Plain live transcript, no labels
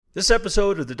This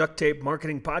episode of the Duct Tape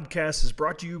Marketing Podcast is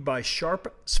brought to you by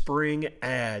Sharp Spring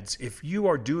Ads. If you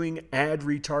are doing ad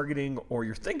retargeting or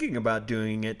you're thinking about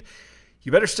doing it,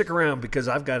 you better stick around because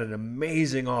I've got an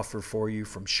amazing offer for you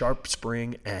from Sharp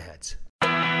Spring Ads.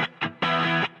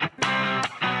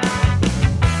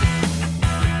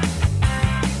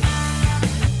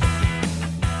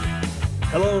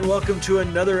 Hello and welcome to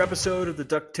another episode of the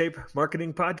Duct Tape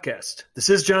Marketing Podcast. This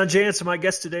is John Jantz, and my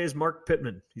guest today is Mark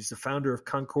Pittman. He's the founder of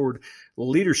Concord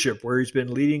Leadership, where he's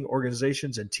been leading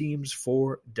organizations and teams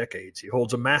for decades. He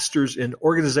holds a master's in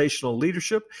organizational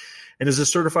leadership and is a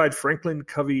certified Franklin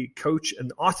Covey coach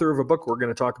and author of a book we're going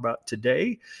to talk about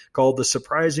today called The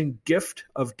Surprising Gift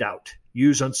of Doubt.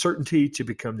 Use uncertainty to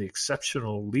become the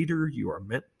exceptional leader you are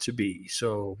meant to be.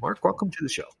 So, Mark, welcome to the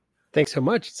show. Thanks so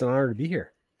much. It's an honor to be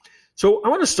here. So I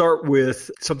want to start with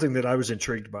something that I was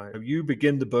intrigued by. You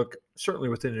begin the book certainly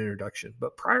with an introduction,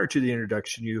 but prior to the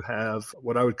introduction, you have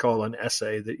what I would call an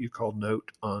essay that you call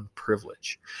Note on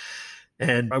Privilege.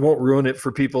 And I won't ruin it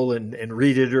for people and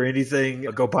read it or anything.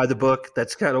 Go buy the book.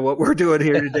 That's kind of what we're doing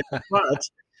here today.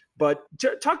 But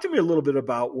talk to me a little bit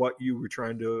about what you were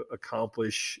trying to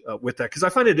accomplish with that, because I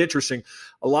find it interesting.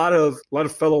 A lot of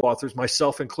fellow authors,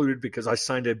 myself included, because I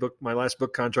signed my last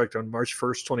book contract on March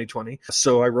 1st, 2020.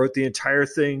 So I wrote the entire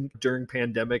thing during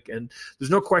pandemic, and there's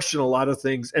no question a lot of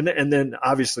things. And then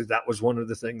obviously that was one of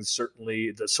the things,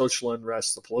 certainly the social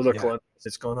unrest, the political unrest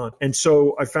that's going on. And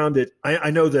so I found it, I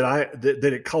know that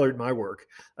it colored my work,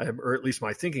 or at least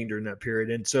my thinking during that period.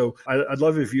 And so I'd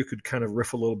love if you could kind of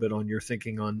riff a little bit on your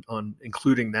thinking on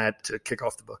including that to kick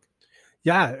off the book.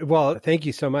 Yeah, well, thank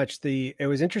you so much. It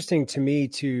was interesting to me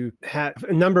to have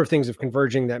a number of things of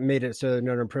converging that made it so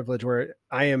Note on Privilege, where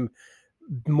I am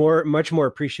much more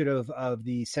appreciative of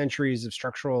the centuries of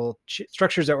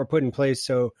structures that were put in place.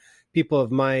 So people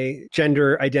of my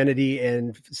gender identity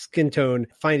and skin tone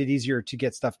find it easier to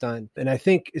get stuff done. And I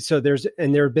think so there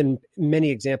have been many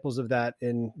examples of that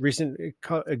in recent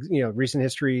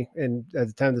history and at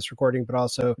the time of this recording, but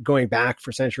also going back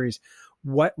for centuries.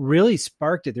 What really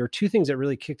sparked it, there were two things that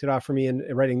really kicked it off for me in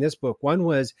writing this book. One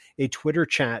was a Twitter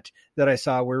chat that I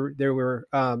saw where there were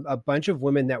a bunch of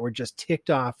women that were just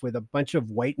ticked off with a bunch of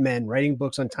white men writing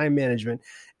books on time management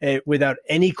without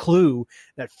any clue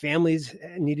that families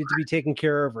needed to be taken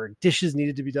care of, or dishes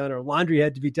needed to be done, or laundry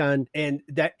had to be done. And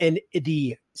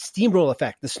the steamroll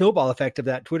effect, the snowball effect of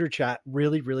that Twitter chat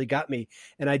really, really got me.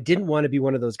 And I didn't want to be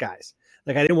one of those guys.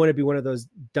 Like, I didn't want to be one of those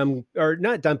dumb, or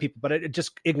not dumb people, but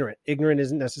just ignorant. Ignorant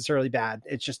isn't necessarily bad.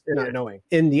 It's just not knowing.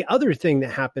 And the other thing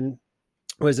that happened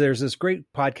was there's this great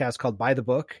podcast called By the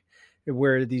Book,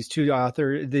 where these two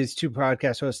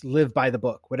podcast hosts live by the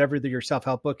book. Whatever your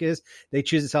self-help book is, they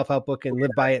choose a self-help book and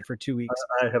live by it for 2 weeks.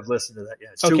 I have listened to that. Yeah.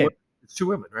 It's two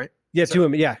women, right? Yeah, two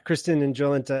women. Yeah, Kristen and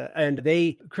Jolenta. And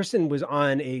Kristen was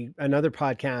on another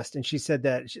podcast, and she said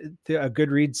that a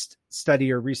Goodreads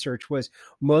study or research was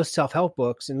most self-help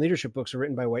books and leadership books are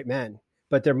written by white men,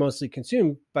 but they're mostly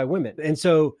consumed by women. And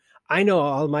so I know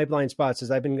all of my blind spots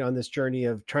as I've been on this journey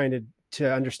of trying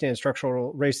to understand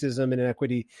structural racism and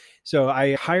inequity. So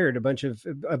I hired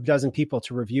a dozen people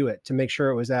to review it to make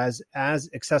sure it was as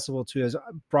accessible to as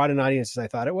broad an audience as I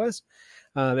thought it was.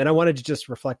 And I wanted to just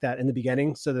reflect that in the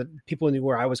beginning so that people knew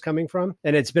where I was coming from.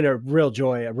 And it's been a real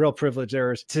joy, a real privilege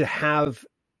there to have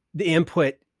the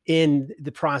input in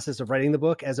the process of writing the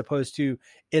book as opposed to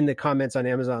in the comments on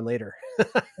Amazon later.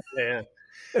 Yeah.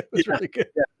 It was really good.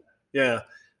 Yeah.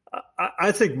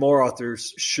 I think more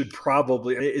authors should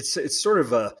probably, it's sort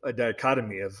of a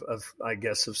dichotomy of I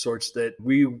guess, of sorts, that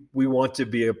we want to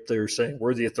be up there saying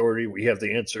we're the authority, we have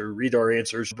the answer, read our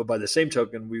answers. But by the same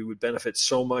token, we would benefit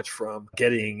so much from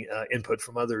getting input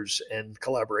from others and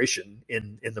collaboration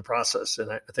in the process.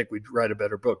 And I think we'd write a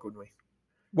better book, wouldn't we?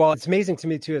 Well, it's amazing to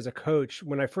me too, as a coach,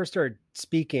 when I first started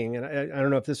speaking, and I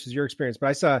don't know if this was your experience, but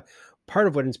I saw part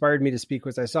of what inspired me to speak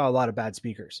was I saw a lot of bad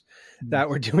speakers that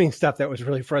were doing stuff that was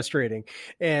really frustrating.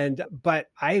 But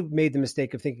I made the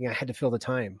mistake of thinking I had to fill the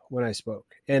time when I spoke,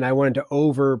 and I wanted to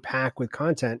overpack with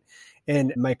content.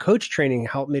 And my coach training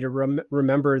helped me to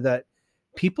remember that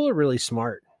people are really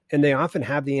smart. And they often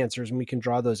have the answers, and we can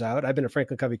draw those out. I've been a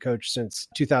Franklin Covey coach since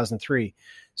 2003.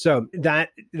 So that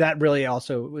really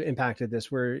also impacted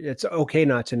this, where it's okay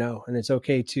not to know. And it's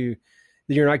okay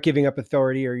you're not giving up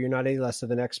authority, or you're not any less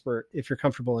of an expert if you're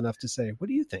comfortable enough to say, what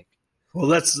do you think? Well,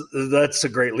 that's a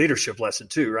great leadership lesson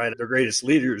too, right? The greatest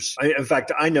leaders. In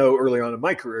fact, I know early on in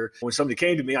my career, when somebody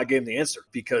came to me, I gave them the answer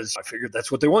because I figured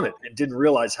that's what they wanted, and didn't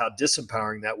realize how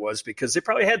disempowering that was, because they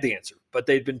probably had the answer, but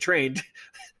they'd been trained.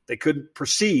 They couldn't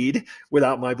proceed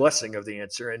without my blessing of the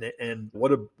answer. And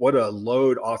what a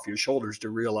load off your shoulders to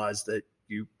realize that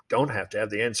you don't have to have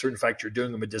the answer. In fact, you're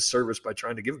doing them a disservice by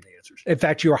trying to give them the answers. In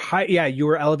fact, you were you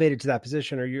were elevated to that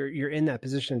position, or you're in that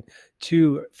position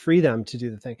to free them to do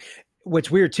the thing.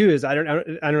 What's weird too is I don't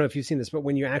know if you've seen this, but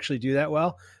when you actually do that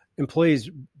well, employees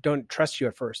don't trust you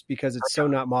at first because it's so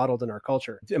not modeled in our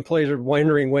culture. Employees are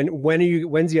wondering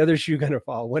when's the other shoe going to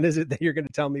fall? When is it that you're going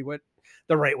to tell me what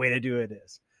the right way to do it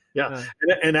is? Yeah.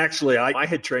 And actually, I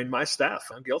had trained my staff.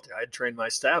 I'm guilty. I had trained my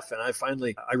staff. And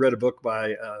I read a book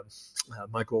by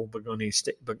Michael Begoni.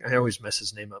 I always mess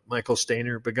his name up. Michael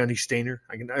Begoni Stainer.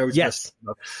 I always mess him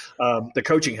up. The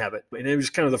Coaching Habit. And it was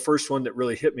kind of the first one that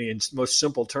really hit me in most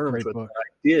simple terms with the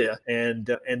idea.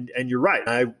 And you're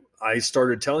right. I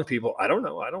started telling people, I don't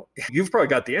know. You've probably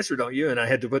got the answer, don't you? And I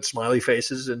had to put smiley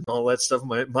faces and all that stuff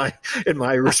in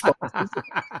my responses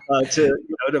to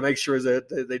make sure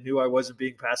that they knew I wasn't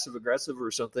being passive aggressive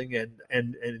or something. And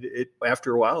it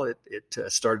after a while it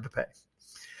started to pay.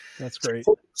 That's great.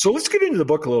 So let's get into the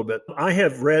book a little bit.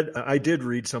 I did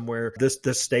read somewhere this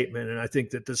statement, and I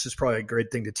think that this is probably a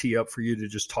great thing to tee up for you to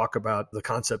just talk about the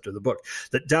concept of the book,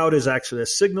 that doubt is actually a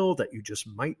signal that you just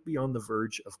might be on the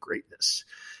verge of greatness.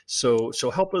 So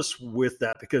help us with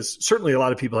that, because certainly a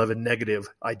lot of people have a negative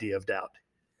idea of doubt.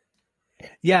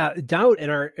 Yeah, doubt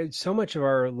in so much of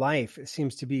our life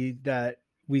seems to be that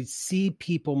we see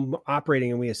people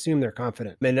operating and we assume they're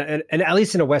confident. And at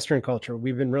least in a Western culture,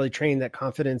 we've been really trained that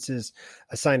confidence is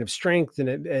a sign of strength.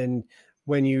 And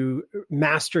when you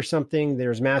master something,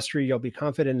 there's mastery, you'll be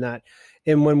confident in that.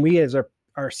 And when we as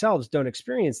ourselves don't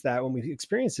experience that, when we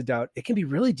experience the doubt, it can be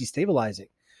really destabilizing,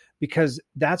 because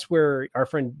that's where our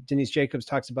friend Denise Jacobs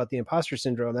talks about the imposter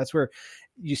syndrome. That's where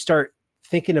you start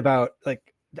thinking about, like,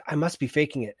 I must be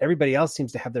faking it. Everybody else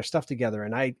seems to have their stuff together,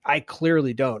 and I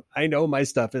clearly don't. I know my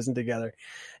stuff isn't together.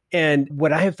 And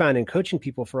what I have found in coaching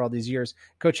people for all these years,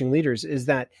 coaching leaders, is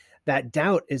that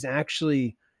doubt is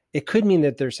actually, it could mean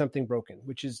that there's something broken,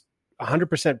 which is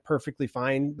 100% perfectly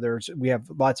fine. We have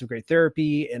lots of great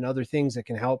therapy and other things that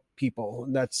can help people.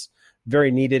 And that's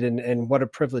very needed. And what a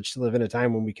privilege to live in a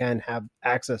time when we can have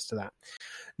access to that.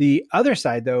 The other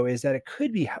side, though, is that it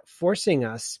could be forcing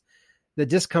us, the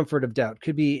discomfort of doubt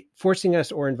could be forcing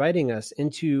us or inviting us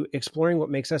into exploring what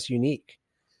makes us unique.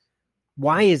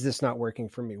 Why is this not working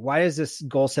for me? Why is this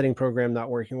goal setting program not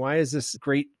working? Why is this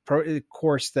great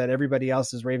course that everybody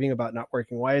else is raving about not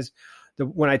working? Why is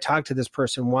when I talk to this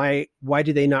person, why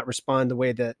do they not respond the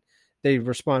way that they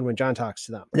respond when John talks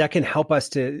to them? That can help us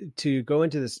to go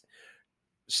into this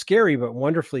scary but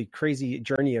wonderfully crazy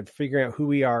journey of figuring out who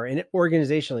we are, and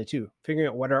organizationally too, figuring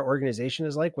out what our organization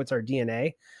is like, what's our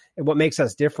DNA, and what makes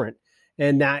us different.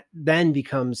 And that then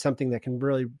becomes something that can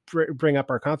really bring up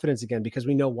our confidence again, because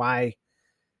we know why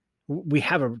we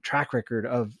have a track record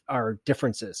of our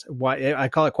differences. Why I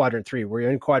call it quadrant 3, where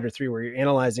you're in quadrant 3, where you're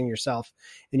analyzing yourself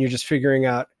and you're just figuring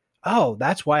out, oh,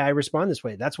 that's why I respond this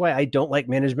way. That's why I don't like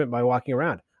management by walking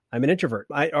around. I'm an introvert.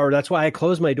 Or that's why I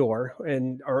close my door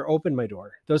or open my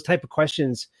door. Those type of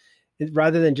questions,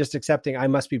 rather than just accepting I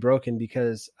must be broken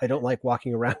because I don't like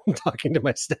walking around and talking to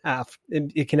my staff.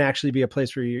 And it can actually be a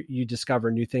place where you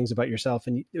discover new things about yourself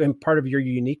and part of your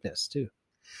uniqueness too.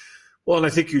 Well, and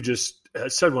I think you just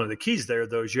said one of the keys there,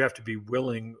 though, is you have to be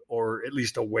willing, or at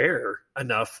least aware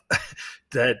enough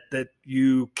that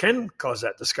you can cause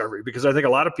that discovery. Because I think a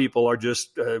lot of people are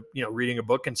just, reading a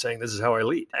book and saying, this is how I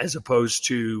lead, as opposed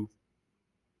to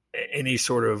any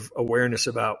sort of awareness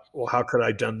about, well, how could I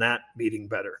have done that meeting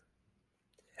better?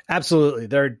 Absolutely.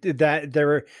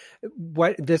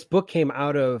 This book came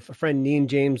out of a friend, Neen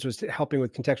James, was helping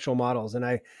with contextual models.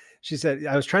 And she said,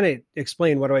 I was trying to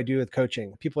explain, what do I do with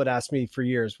coaching? People had asked me for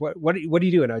years, what do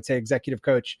you do? And I would say executive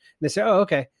coach. And they say, oh,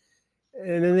 okay.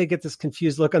 And then they get this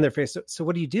confused look on their face. So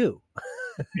what do you do?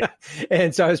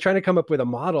 And so I was trying to come up with a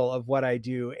model of what I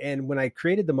do. And when I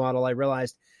created the model, I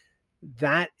realized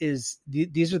these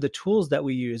are the tools that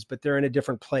we use, but they're in a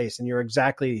different place. And you're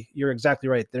exactly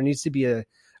right. There needs to be a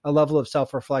level of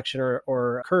self-reflection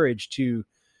or courage to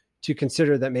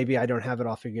consider that maybe I don't have it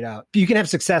all figured out. You can have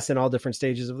success in all different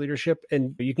stages of leadership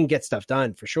and you can get stuff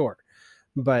done for sure.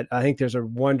 But I think there's a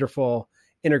wonderful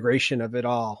integration of it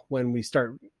all when we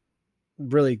start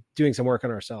really doing some work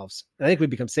on ourselves. I think we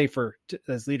become safer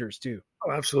as leaders too.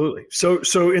 Oh, absolutely. So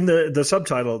in the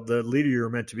subtitle, the leader you're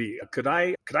meant to be, could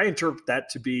I interpret that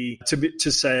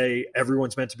to say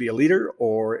everyone's meant to be a leader,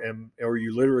 or are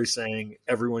you literally saying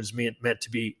everyone's meant to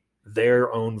be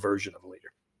their own version of a leader?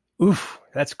 Oof,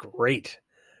 that's great.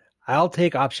 I'll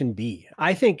take option B.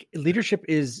 I think leadership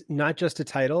is not just a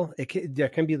title. There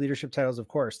can be leadership titles, of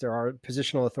course. There are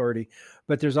positional authority,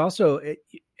 but there's also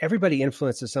everybody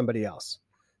influences somebody else.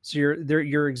 So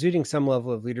you're exuding some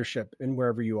level of leadership in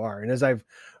wherever you are. And as I've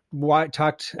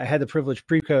I had the privilege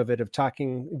pre-COVID of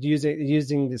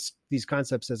using these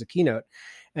concepts as a keynote.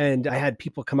 And I had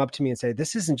people come up to me and say,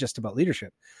 this isn't just about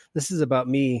leadership. This is about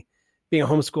me being a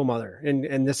homeschool mother.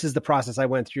 And this is the process I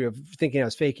went through of thinking I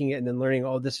was faking it and then learning,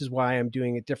 oh, this is why I'm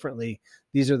doing it differently.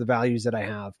 These are the values that I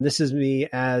have. This is me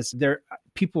as there.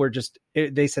 People were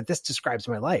they said, this describes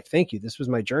my life. Thank you. This was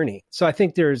my journey. So I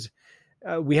think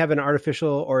we have an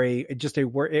artificial or a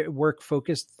work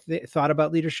focused thought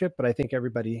about leadership, but I think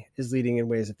everybody is leading in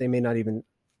ways that they may not even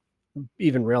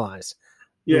realize.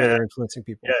 Yeah, they're influencing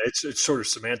people. Yeah, it's sort of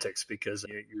semantics, because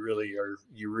you really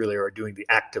are doing the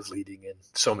active leading in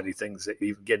so many things, that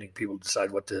even getting people to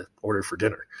decide what to order for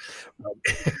dinner. Right?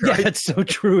 Yeah, that's so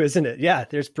true, isn't it? Yeah,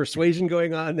 there's persuasion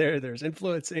going on there. There's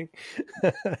influencing.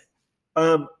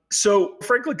 So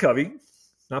Franklin Covey,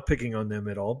 not picking on them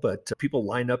at all, but people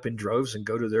line up in droves and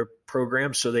go to their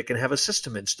program so they can have a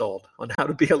system installed on how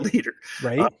to be a leader.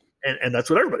 Right. And that's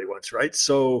what everybody wants, right?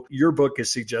 So your book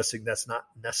is suggesting that's not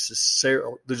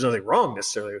necessarily, there's nothing wrong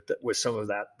necessarily with some of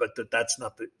that, but that's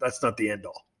not the end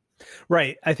all.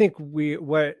 Right. I think we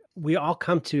all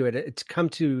come to it. It's come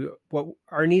to what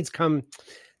our needs come.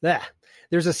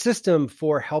 There's a system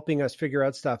for helping us figure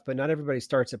out stuff, but not everybody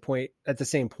starts at the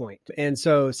same point. And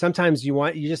so sometimes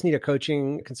you just need a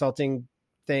coaching, consulting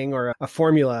thing or a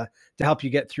formula to help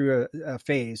you get through a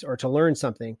phase or to learn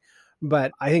something.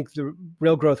 But I think the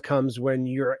real growth comes when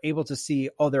you're able to see,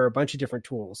 oh, there are a bunch of different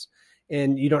tools,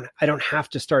 and I don't have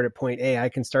to start at point A. I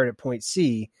can start at point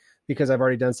C because I've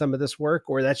already done some of this work,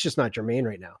 or that's just not germane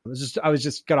right now. I was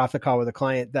just got off the call with a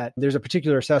client that there's a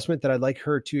particular assessment that I'd like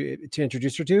her to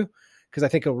introduce her to, because I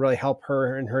think it'll really help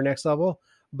her in her next level.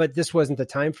 But this wasn't the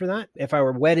time for that. If I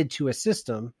were wedded to a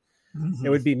system, it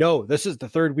would be, no, this is the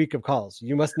third week of calls.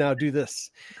 You must now do this.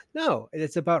 No,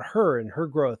 it's about her and her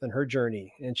growth and her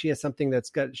journey. And she has something that's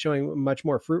showing much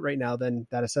more fruit right now than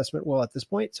that assessment will at this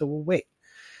point. So we'll wait.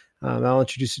 I'll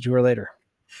introduce you to her later.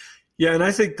 Yeah, and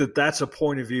I think that's a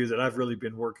point of view that I've really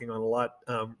been working on a lot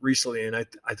recently. And I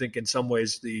think in some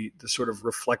ways the sort of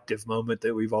reflective moment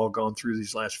that we've all gone through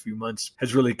these last few months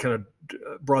has really kind of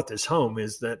brought this home,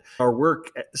 is that our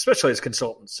work, especially as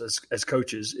consultants, as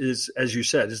coaches, is, as you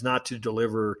said, is not to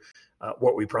deliver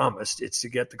what we promised. It's to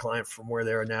get the client from where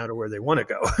they are now to where they want to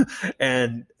go.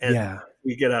 and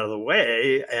we get out of the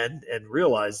way and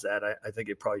realize that, I think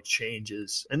it probably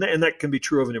changes. And that can be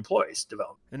true of an employee's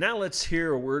development. And now let's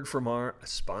hear a word from our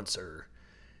sponsor.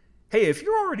 Hey, if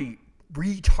you're already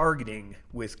retargeting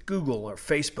with Google or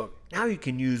Facebook, now you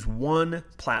can use one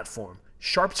platform,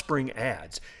 SharpSpring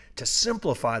Ads, to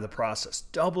simplify the process,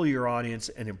 double your audience,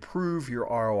 and improve your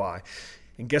ROI.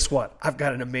 And guess what? I've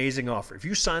got an amazing offer. If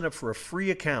you sign up for a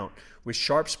free account with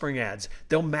SharpSpring Ads,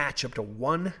 they'll match up to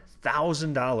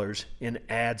 $1,000 in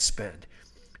ad spend.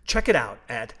 Check it out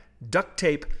at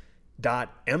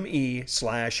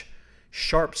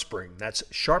ducttape.me/SharpSpring. That's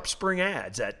SharpSpring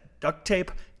Ads at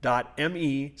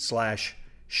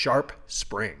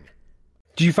ducttape.me/SharpSpring.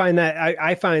 Do you find that?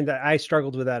 I find that I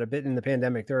struggled with that a bit in the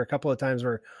pandemic. There were a couple of times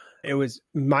where it was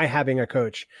my having a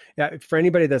coach. Yeah, for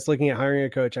anybody that's looking at hiring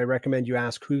a coach, I recommend you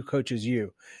ask who coaches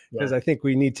you, because I think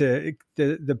we need to,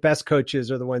 the best coaches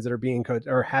are the ones that are being coached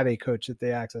or have a coach that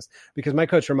they access. Because my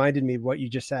coach reminded me of what you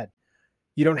just said.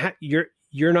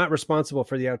 You're not responsible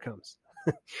for the outcomes.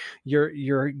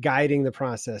 You're guiding the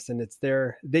process, and it's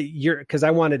there that because I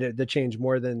wanted it to change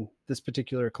more than this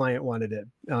particular client wanted it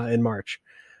in March.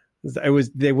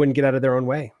 They wouldn't get out of their own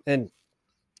way. And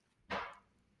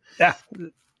yeah,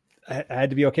 I had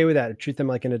to be okay with that. Treat them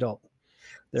like an adult.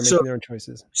 They're making their own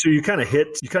choices. So you kind of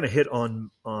hit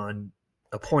on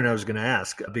a point I was going to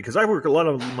ask, because a lot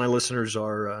of my listeners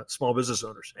are small business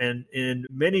owners, and in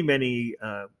many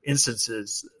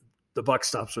instances, the buck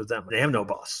stops with them. They have no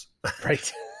boss.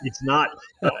 Right. It's not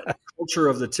culture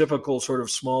of the typical sort of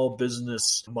small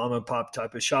business mom and pop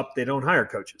type of shop. They don't hire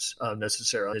coaches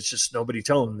necessarily. It's just nobody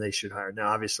telling them they should hire. Now,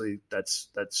 obviously, that's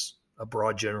a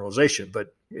broad generalization,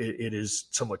 but it is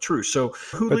somewhat true. So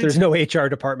there's no HR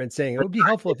department saying it would be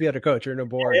helpful if you had a coach or no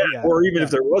board. Yeah. Or even if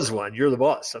there was one, you're the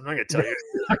boss. I'm not going to tell you.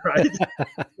 Right.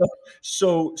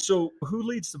 So who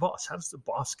leads the boss? How does the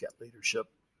boss get leadership?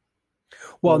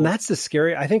 Well, and that's I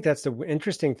think that's the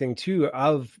interesting thing too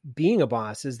of being a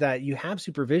boss, is that you have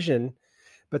supervision,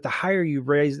 but the higher you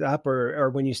raise up or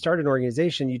when you start an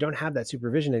organization, you don't have that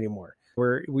supervision anymore.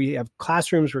 Where we have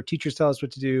classrooms where teachers tell us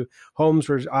what to do, homes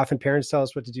where often parents tell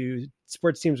us what to do,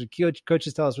 sports teams where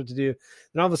coaches tell us what to do.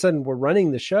 And all of a sudden we're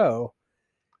running the show,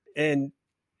 and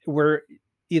we're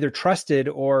either trusted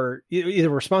or either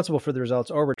responsible for the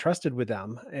results, or we're trusted with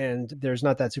them, and there's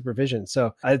not that supervision.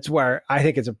 So it's where I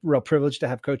think it's a real privilege to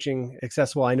have coaching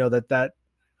accessible. I know that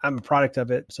I'm a product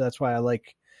of it. So that's why I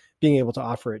like being able to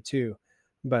offer it too.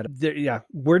 But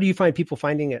where do you find people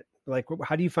finding it? Like,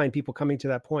 how do you find people coming to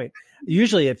that point?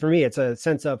 Usually for me, it's a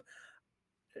sense of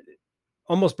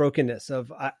almost brokenness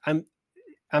of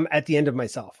I'm at the end of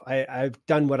myself. I've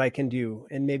done what I can do,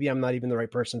 and maybe I'm not even the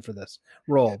right person for this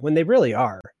role when they really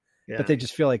are, but they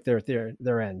just feel like they're at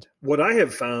their end. What I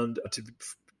have found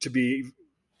to be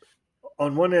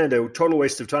on one end, a total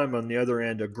waste of time. On the other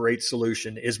end, a great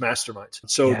solution is masterminds.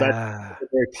 So that's a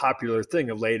very popular thing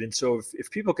of late. And so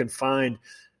if people can find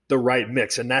the right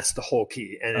mix, and that's the whole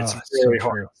key, and it's very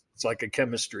hard. True. It's like a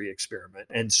chemistry experiment.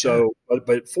 And so,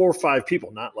 but 4 or 5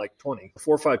 people, not like 20,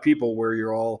 4 or 5 people where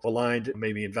you're all aligned,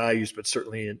 maybe in values, but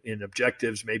certainly in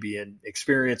objectives, maybe in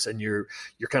experience, and you're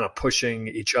kind of pushing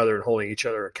each other and holding each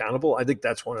other accountable. I think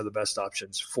that's one of the best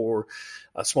options for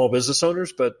small business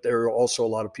owners, but there are also a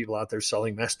lot of people out there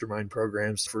selling mastermind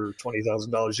programs for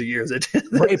 $20,000 a year.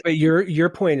 Right, but your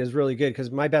point is really good,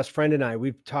 because my best friend and I,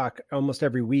 we talk almost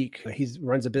every week. He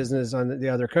runs a business on the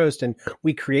other coast, and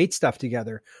we create stuff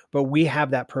together. But we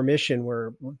have that permission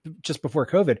where just before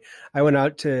COVID, I went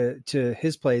out to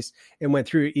his place and went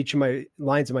through each of my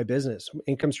lines of my business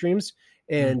income streams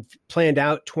and planned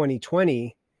out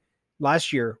 2020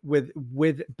 last year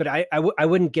but I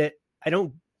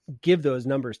don't give those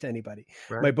numbers to anybody.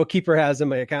 Right. My bookkeeper has them,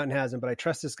 my accountant has them, but I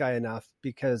trust this guy enough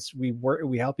because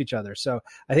we help each other. So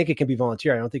I think it can be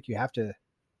volunteer. I don't think you have to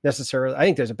necessarily, I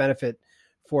think there's a benefit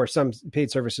for some paid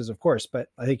services, of course, but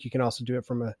I think you can also do it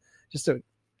from just a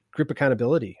group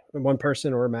accountability, one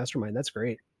person or a mastermind. That's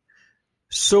great.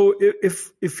 So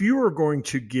if you were going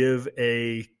to give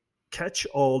a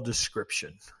catch-all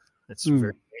description, that's a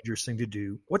very dangerous thing to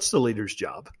do. What's the leader's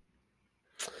job?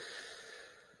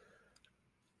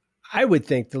 I would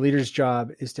think the leader's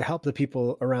job is to help the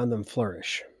people around them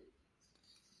flourish.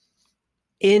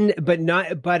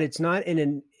 But it's not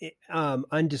in an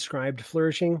undescribed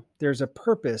flourishing. There's a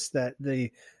purpose that the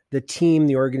team,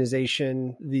 the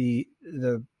organization, the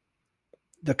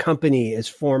company is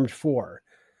formed for.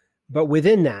 But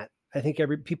within that, I think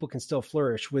people can still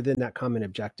flourish within that common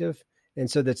objective. And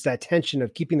so that's that tension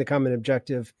of keeping the common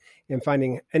objective and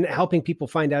helping people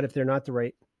find out if they're not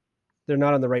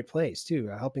on the right place too,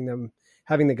 helping them,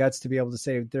 having the guts to be able to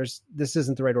say, this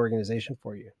isn't the right organization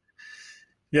for you.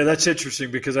 Yeah, that's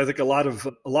interesting, because I think a lot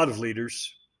of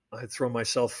leaders, I throw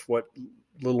myself, what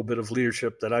little bit of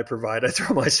leadership that I provide, I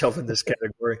throw myself in this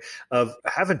category of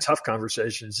having tough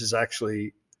conversations is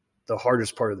actually the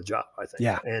hardest part of the job, I think.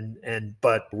 Yeah.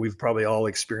 But we've probably all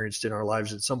experienced in our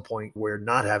lives at some point where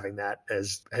not having that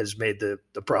has made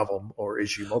the problem or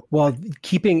issue multiple. Well,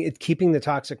 keeping the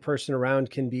toxic person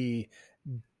around can be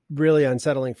really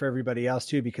unsettling for everybody else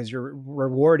too, because you're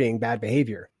rewarding bad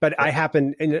behavior. But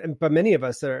but many of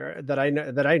us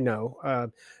that I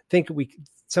know think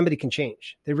somebody can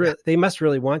change. They must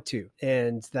really want to,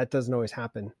 and that doesn't always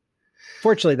happen.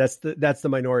 Fortunately, that's the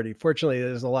minority. Fortunately,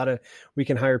 there's we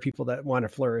can hire people that want to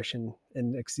flourish and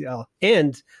excel,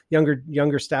 and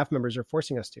younger staff members are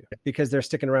forcing us to, because they're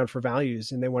sticking around for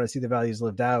values and they want to see the values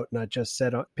lived out, not just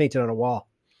painted on a wall,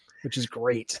 which is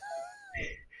great.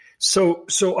 So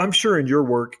I'm sure in your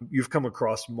work, you've come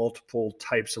across multiple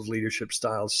types of leadership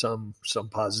styles, some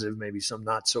positive, maybe some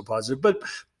not so positive,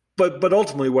 but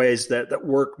ultimately ways that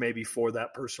work maybe for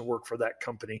that person, work for that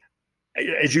company.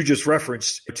 As you just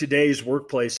referenced, today's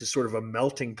workplace is sort of a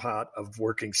melting pot of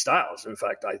working styles. In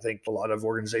fact, I think a lot of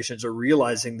organizations are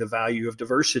realizing the value of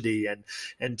diversity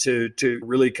and to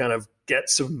really kind of get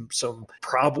some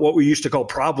what we used to call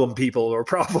problem people or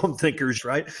problem thinkers,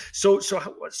 right? So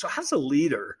how's a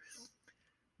leader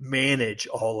manage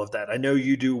all of that? I know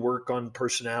you do work on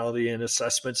personality and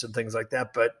assessments and things like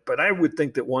that, but I would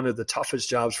think that one of the toughest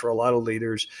jobs for a lot of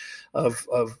leaders of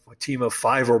a team of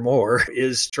 5 or more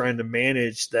is trying to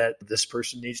manage that this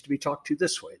person needs to be talked to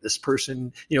this way. This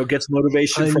person, gets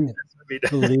motivation from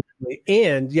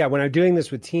And yeah, when I'm doing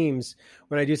this with teams,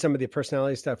 when I do some of the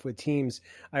personality stuff with teams,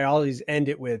 I always end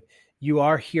it with, you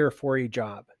are here for a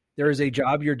job. There is a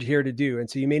job you're here to do. And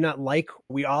so you may not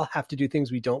we all have to do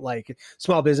things we don't like.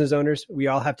 Small business owners, we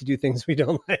all have to do things we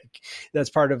don't like. That's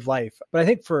part of life. But I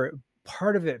think for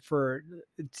part of it,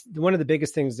 one of the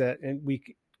biggest things that we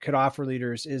could offer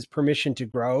leaders is permission to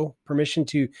grow, permission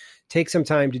to take some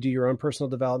time to do your own personal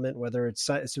development, whether it's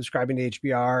subscribing to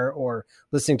HBR or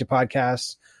listening to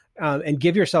podcasts, and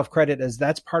give yourself credit as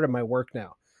that's part of my work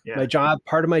now. Yeah.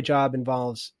 Part of my job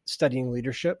involves studying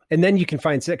leadership. And then you can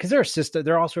find, because there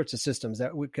are all sorts of systems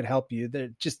that could help you.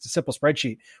 They're just a simple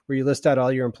spreadsheet where you list out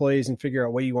all your employees and figure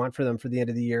out what you want for them for the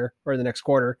end of the year or the next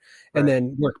quarter, right, and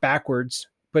then work backwards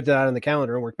put that on the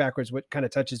calendar and work backwards. What kind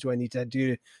of touches do I need to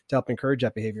do to help encourage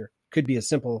that behavior? Could be as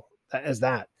simple as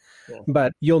that. Yeah.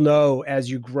 But you'll know as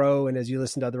you grow and as you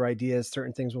listen to other ideas,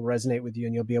 certain things will resonate with you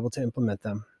and you'll be able to implement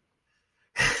them.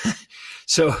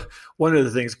 So one of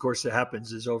the things, of course, that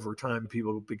happens is over time,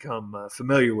 people become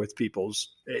familiar with people's,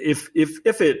 if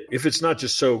it's not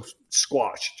just so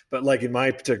squashed, but like in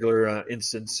my particular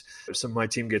instance, some of my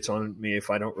team gets on me if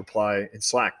I don't reply in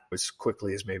Slack as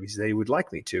quickly as maybe they would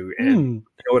like me to. And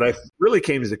what I really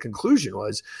came to the conclusion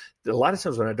was that a lot of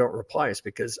times when I don't reply, it's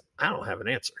because I don't have an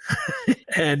answer.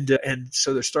 and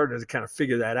so they're starting to kind of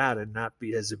figure that out and not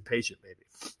be as impatient maybe.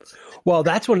 Well,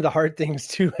 that's one of the hard things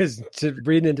too, is to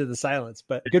read into the silence,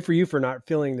 but good for you for not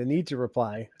feeling the need to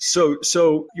reply. So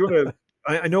you want to,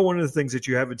 I know one of the things that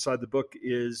you have inside the book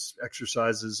is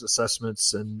exercises,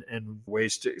 assessments, and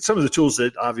ways to, some of the tools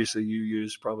that obviously you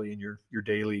use probably in your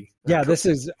daily. Yeah, this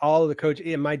is all of the coach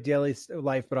in my daily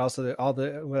life, but also all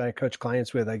the what I coach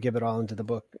clients with, I give it all into the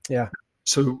book. Yeah.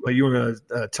 So you want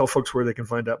to tell folks where they can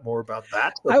find out more about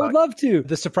that? I would love to.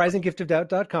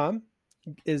 thesurprisinggiftofdoubt.com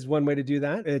is one way to do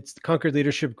that. It's the Conquered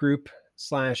Leadership Group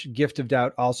 /Gift of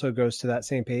Doubt also goes to that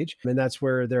same page. And that's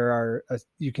where there are,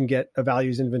 you can get a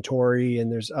values inventory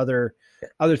and there's other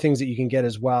things that you can get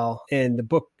as well. And the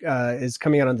book is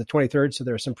coming out on the 23rd. So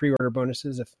there are some pre-order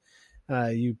bonuses. If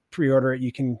you pre-order it,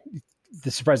 you can, the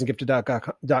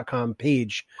surprisinggiftofdoubt.com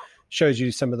page shows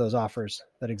you some of those offers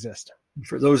that exist.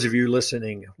 For those of you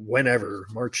listening, whenever,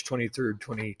 March 23rd,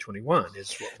 2021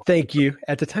 is what. Thank you.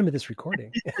 At the time of this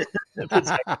recording. All right,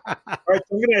 so I'm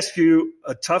going to ask you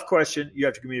a tough question. You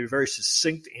have to give me a very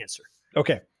succinct answer.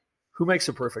 Okay. Who makes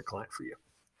a perfect client for you?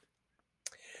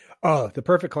 Oh, the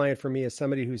perfect client for me is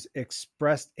somebody who's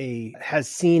has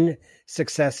seen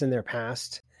success in their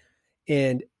past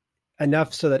and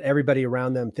enough so that everybody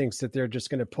around them thinks that they're just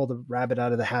going to pull the rabbit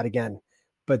out of the hat again,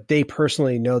 but they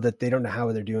personally know that they don't know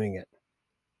how they're doing it.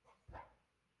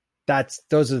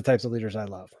 Those are the types of leaders I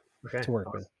love to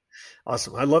work with.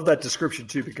 Awesome. I love that description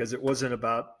too, because it wasn't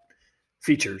about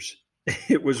features.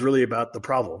 It was really about the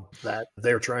problem that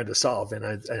they're trying to solve. And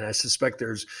I suspect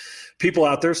there's people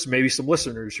out there, maybe some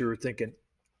listeners who are thinking,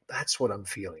 that's what I'm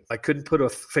feeling. I couldn't put a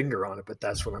finger on it, but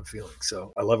that's what I'm feeling.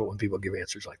 So I love it when people give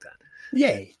answers like that.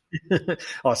 Yay.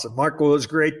 Awesome. Mark, well, it was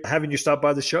great having you stop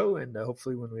by the show. And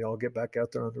hopefully when we all get back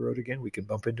out there on the road again, we can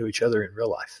bump into each other in real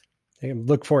life. I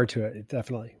look forward to it.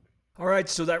 Definitely. All right,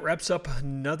 so that wraps up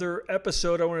another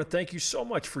episode. I want to thank you so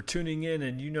much for tuning in.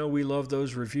 And we love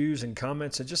those reviews and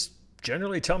comments, and just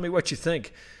generally tell me what you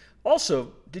think.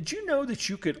 Also, did you know that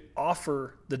you could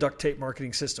offer the Duct Tape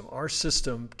Marketing System, our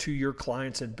system, to your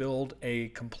clients and build a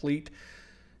complete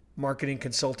marketing,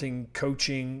 consulting,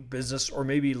 coaching business, or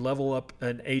maybe level up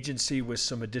an agency with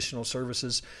some additional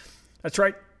services? That's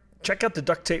right. Check out the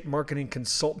Duct Tape Marketing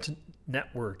Consultant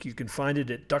Network. You can find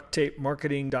it at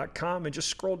ducttapemarketing.com and just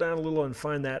scroll down a little and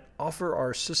find that Offer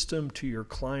Our System to Your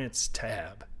Clients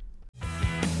tab.